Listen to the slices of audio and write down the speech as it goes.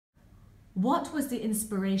What was the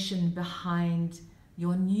inspiration behind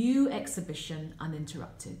your new exhibition,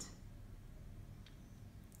 Uninterrupted?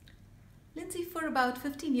 Lindsay, for about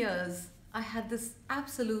 15 years, I had this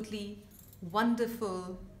absolutely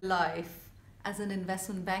wonderful life as an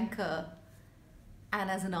investment banker and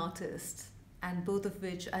as an artist, and both of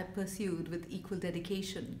which I pursued with equal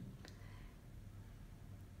dedication.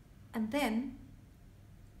 And then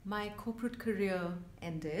my corporate career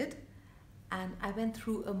ended, and I went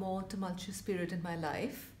through a more tumultuous period in my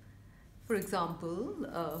life. For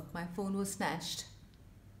example, my phone was snatched,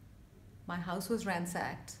 my house was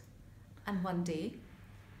ransacked, and one day,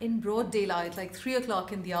 in broad daylight, like 3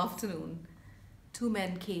 o'clock in the afternoon, 2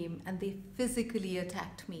 men came and they physically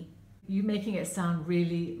attacked me. You're making it sound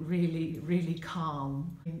really, really, really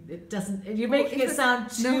calm. It doesn't, you're making it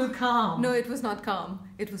sound too calm. No, it was not calm.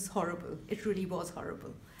 It was horrible. It really was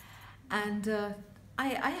horrible. And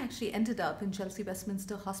I actually ended up in Chelsea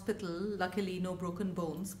Westminster Hospital. Luckily, no broken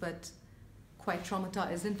bones, but quite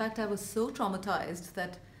traumatized. In fact, I was so traumatized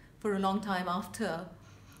that for a long time after,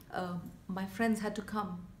 my friends had to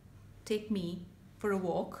come take me for a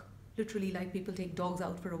walk, literally like people take dogs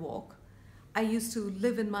out for a walk. I used to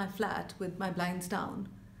live in my flat with my blinds down.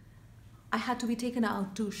 I had to be taken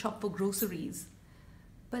out to shop for groceries.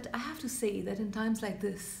 But I have to say that in times like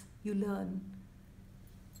this, you learn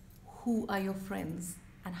who are your friends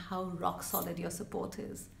and how rock solid your support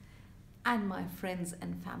is. And my friends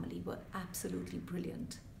and family were absolutely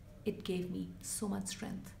brilliant. It gave me so much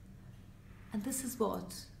strength. And this is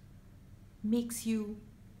what makes you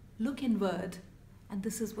look inward, and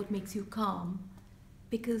this is what makes you calm,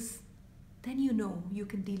 because then you know you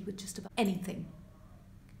can deal with just about anything.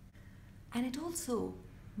 And it also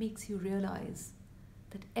makes you realize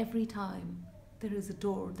that every time there is a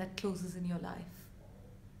door that closes in your life,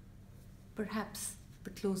 perhaps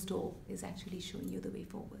the closed door is actually showing you the way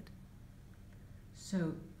forward.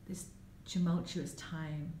 So this tumultuous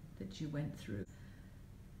time that you went through,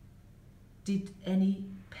 did any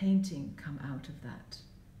painting come out of that?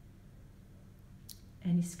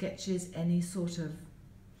 Any sketches, any sort of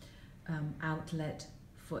outlet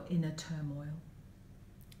for inner turmoil?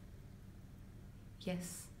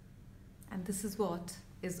 Yes, and this is what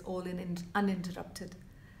is all in uninterrupted.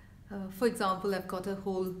 For example, I've got a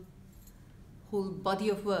whole body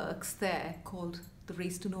of works there called The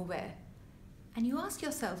Race to Nowhere. And you ask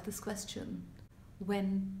yourself this question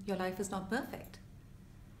when your life is not perfect.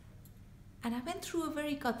 And I went through a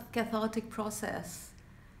very cathartic process.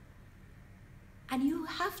 And you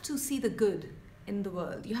have to see the good in the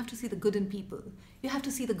world. You have to see the good in people. You have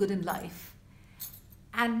to see the good in life.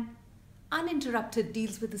 And Uninterrupted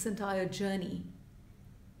deals with this entire journey.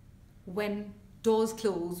 When doors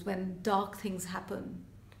close, when dark things happen,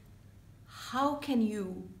 how can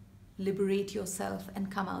you liberate yourself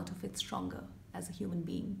and come out of it stronger as a human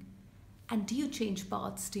being? And do you change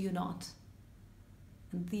paths? Do you not?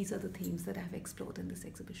 And these are the themes that I've explored in this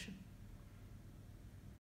exhibition.